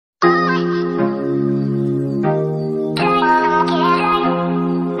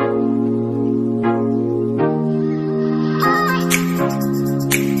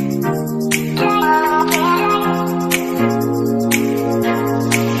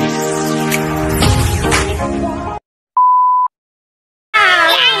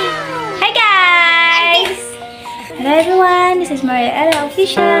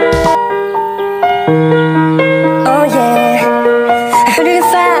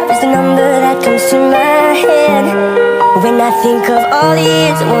105 is the number that comes to my head. When I think of all the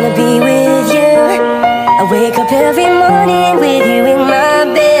years I wanna be with you, I wake up every morning with you in my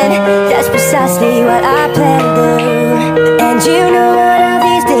bed. That's precisely what I plan to do. And you know one of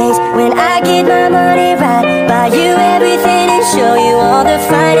these days, when I get my money right, buy you everything and show you all the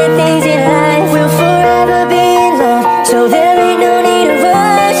finer things in life. We'll forever be in love, so there ain't no need to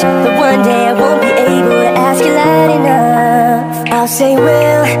rush. But one day I won't be able to ask you loud enough. I'll say,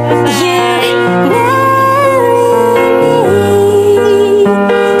 will you marry me? I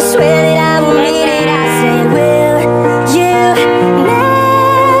swear that I will mean it. I say, will you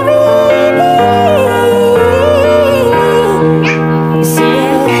marry me? Sing it.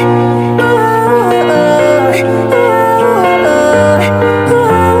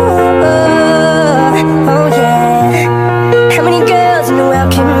 Oh yeah. How many girls in the world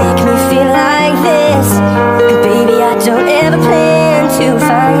can make me feel like this? And baby, I don't ever plan to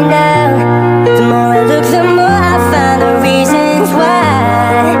find out. The more I look, the more I find the reasons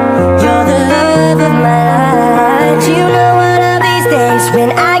why you're the love of my life. You know one of these days, when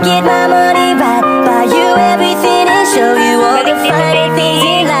I get my money right, buy you everything and show you all the finer things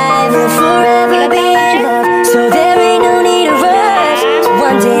in life. We'll forever be in love, so there ain't no need to rush.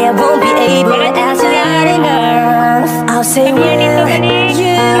 One day I won't be able to ask you loud enough. I'll say, will you marry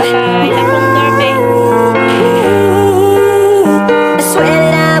me? I swear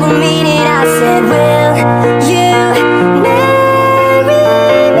that I will mean it. I said, will you marry me?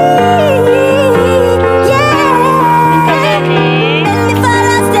 Yeah. And if I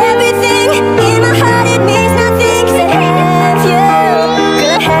lost everything in my heart, it means nothing. 'Cause I have you,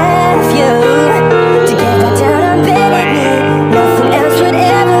 girl, I have you. To get right down on bed with me, nothing else would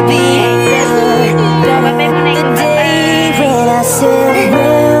ever be better. The day when I said,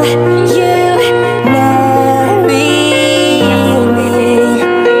 will you marry me?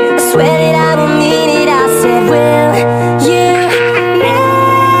 I swear that I will mean it. I said, will you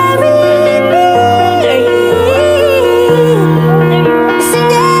marry me?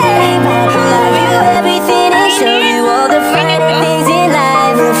 Someday I'll love you everything and show you all the finer things in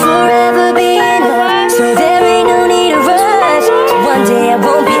life. We'll forever be in love, so there ain't no need to rush. One day I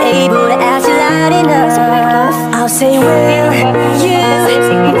won't be able to ask you loud enough. I'll say, will you marry me?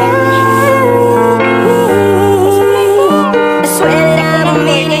 I swear that I will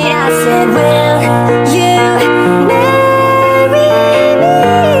mean it. I said, will you marry me?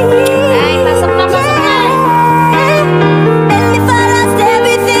 Ay, pasok na, pasok na. And if I lost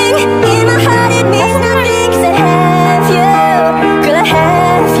everything in my heart, it means nothing. 'Cause I have you, girl, I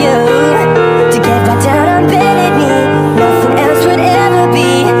have you. To get right down on bed with me, nothing else would ever be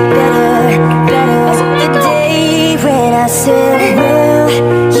better. The day when I said, will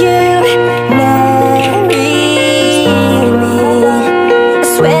you marry me? I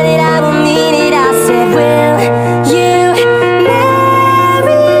swear that I will mean it. I said, will you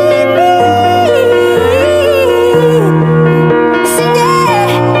marry me? Someday.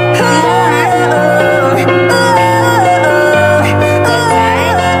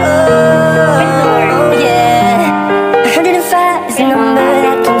 Oh yeah. 105 is the number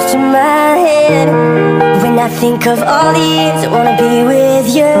that comes to my head. When I think of all the years I wanna be with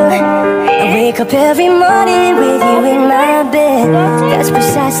you, I wake up every morning with you in my bed. That's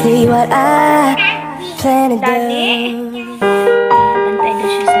precisely what I plan to do. Bantay daw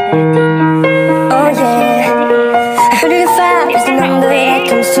siya sa daddy niya. Oh yeah. 105 is the number that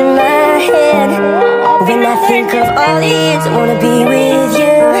comes to my head. When I think of all the years I wanna be with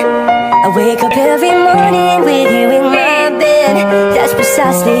you, I wake up every morning with you in my bed. That's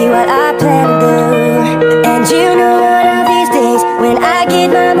precisely what I plan to do. And you know one of these days, when I get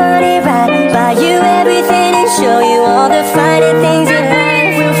my money right, buy you everything and show you all the finer things in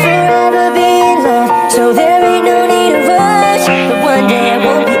life. We'll forever be in love, so there ain't no need to rush. But one day I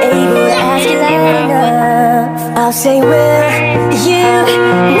won't be able to ask you loud enough. I'll say, will you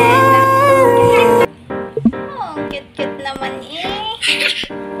marry? Oh, cute-cute naman eh.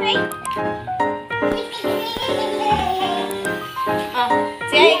 Ay. Oh,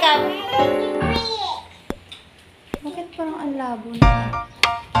 siya ikaw. Bakit parang ang labo na?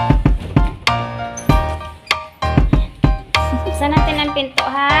 Buksan natin ang pinto,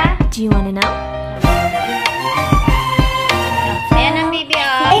 ha? Do you wanna know? Ayan ang baby,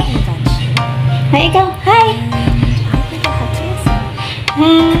 oh. Hi, ikaw. Hi.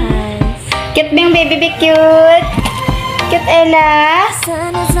 Cute ba yung baby? Be cute. Cute, Ella.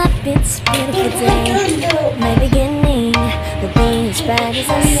 Sun is up, it's a beautiful day. My beginning will be as bright as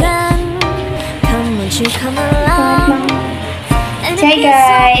the sun. Come, won't you come along? And Hi,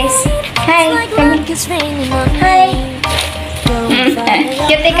 guys. Hi. Come. it's raining on Hi. me.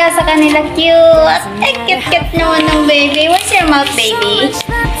 Cute ka sa kanila. Cute. Ay, cute naman ng baby. What's your mouth, baby?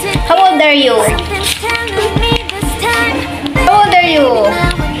 How old are you? How old are you?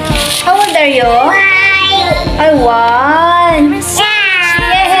 How old are you? Ay, 1.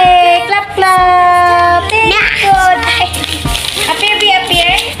 Yay! Clap, clap! Good. Appear, be,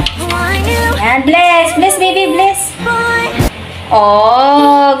 appear. Yan, bless. Bless, baby, bless.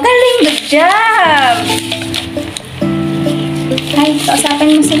 Oh, galing. Good job. Ay,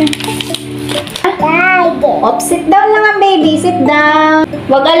 kausapin mo sila. Sit down lang ang baby. Sit down.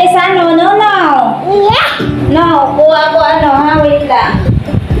 Huwag alisan, no? No. No, kuha ko ano, ha? Wait lang.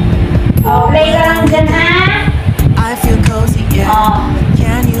 Oh, play ka lang dyan, ha? Oh.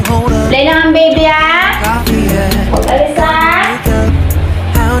 Play lang ang baby, ha? Huwag alisan.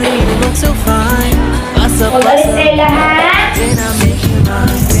 Huwag alis Ella, ha?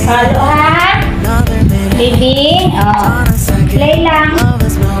 Halo, ha? Baby, oh. Play lang.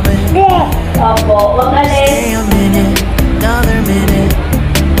 Opo, wag alis.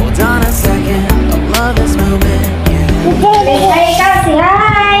 Hi, ikaw, say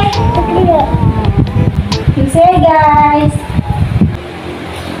hi. Say guys.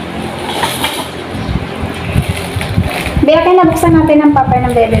 Bea, kaya nabuksan natin ang papel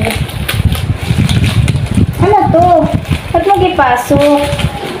ng bebe. Ano to? Ba't mo gipasok?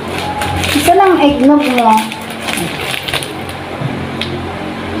 Isa lang eggnog mo.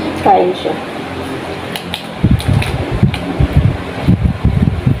 Kain siya.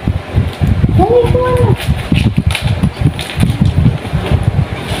 Dali ko ano.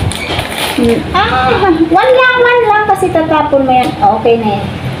 One lang kasi tatapon mo yan. Okay na yan.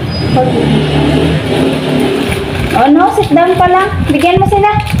 Okay. Oh no, sit down pa lang. Bigyan mo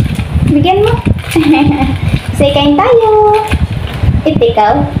sila. Bigyan mo. Say kain tayo.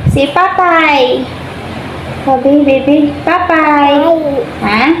 Ikaw. Si Papay. Sabi, baby. Papay.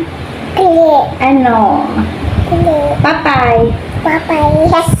 Ha? Ano? Papay.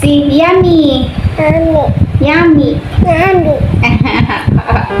 Si Yummy. Yummy.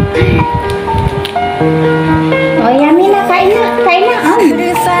 Oh, Yummy na. Kain na. Kain na.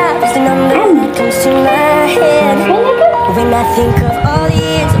 When I think of all the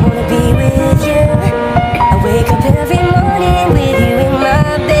years I wanna be with you, I wake up every morning with you in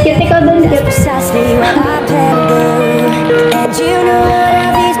my bed. That's precisely what I plan to do. And you know one of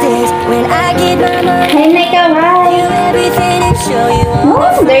these days when I get my mind, do everything and show you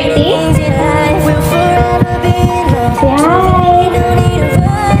all the things in life. We'll forever be in love. No need of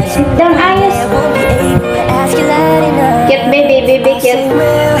words. Sit down, ayos. I won't be able to ask you that enough. Cute, baby, baby, cute.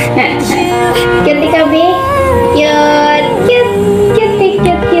 Cute, ikaw, baby. Cute.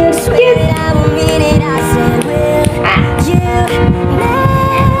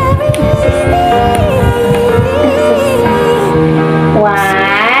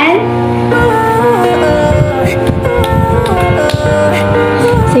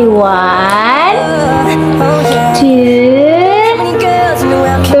 Say 1, 2,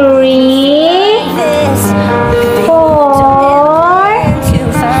 3, 4,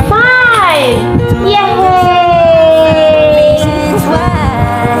 5. Yay!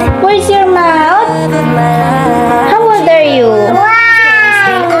 Where's your mouth? How old are you? 1.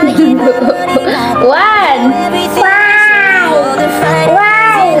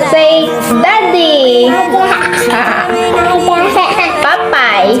 Say daddy.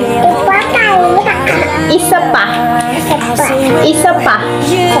 Papay. Isa pa.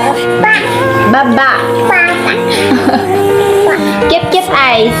 Baba. Cute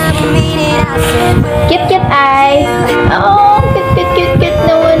eyes. Cute eyes. Oh, cute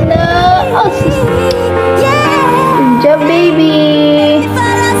naman na. Oh, good job, baby.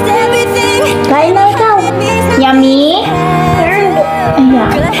 Kain na ikaw. Yummy?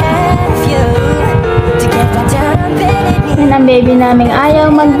 Ayan. Yan ang baby namin ayaw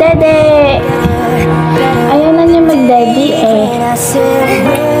magdede. Ayaw na niya magdede eh.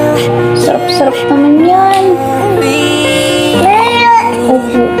 Sarap naman yan.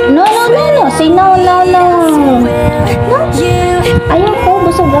 No. Say no. No. Ayaw ko.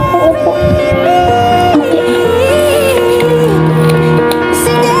 Busog ako. Opo. Okay.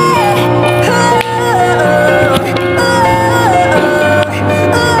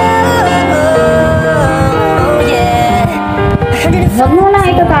 Huwag mo lang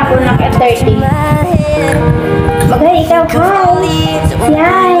ito tapon na kaya 30. Bagay, ikaw.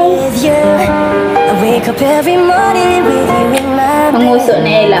 Hi. Nanguso na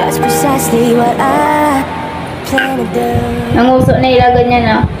Ella. Nanguso na Ella, ganyan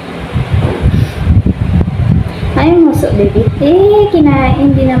na. Ay, nguso, baby.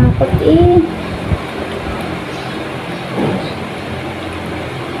 Kinain din naman ko.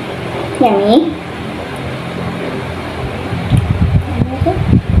 Yummy.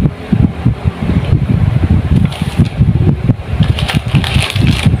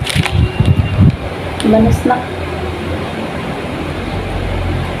 Banas na.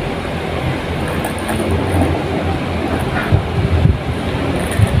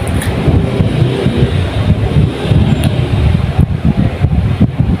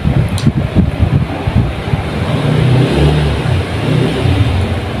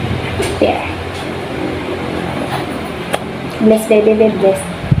 There. Bless baby, bless.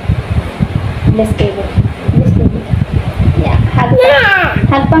 Bless baby. Bless baby. Yeah, hug.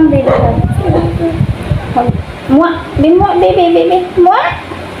 Hug pang baby. Hug. Mua, baby. Mua.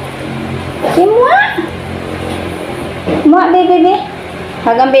 Mua. Mua, baby.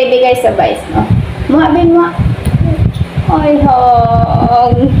 Hug ang baby guys, sabay. Oh. Mua, baby, mua. Ay,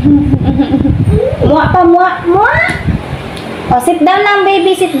 hug. Mua pa, mua. Oh, sit down lang,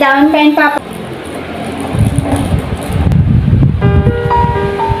 baby. Sit down. Kain papa.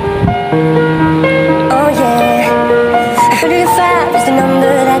 Oh yeah, 105 is the number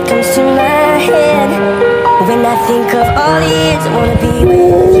that comes to my head. When I think of all the years I wanna be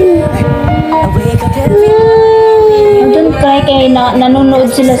with you, I wake up every morning. Andun kay nanonood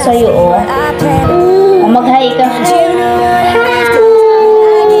sila sa'yo, oh. I plan. Mag-hi ka. Do you know what I have to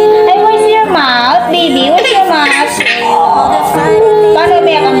Ay, where's your mouth, baby? Where's your mouth? Paano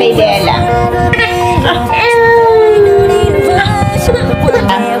umiyak ang baby, Ella?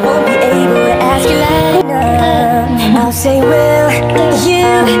 I won't be able to ask you like now. I'll say, will you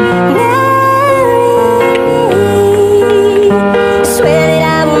marry me? Swear that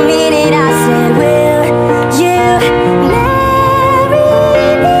I won't mean it. I said, will you marry me?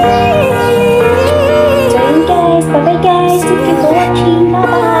 So yun guys, bye-bye guys. Thank you for watching.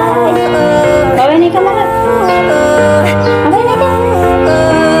 Bye-bye. Bye-bye na ka mga. Bye-bye na ka.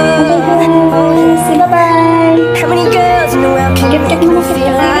 Bye-bye guys. Say bye-bye. How many girls in the world can make me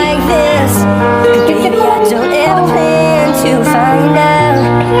feel like this? Baby, I don't ever plan to find out.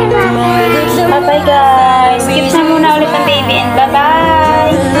 Bye-bye guys. Skip na muna ulit ang baby and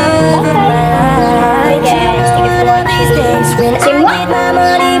bye-bye. Bye-bye guys. Thank you for watching. Say mo. My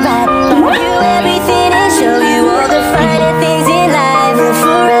money back, you everything and show you all the finer things in life. We'll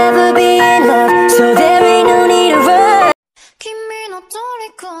forever be in love, so there ain't no need to run. 君の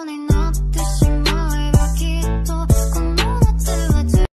虜にな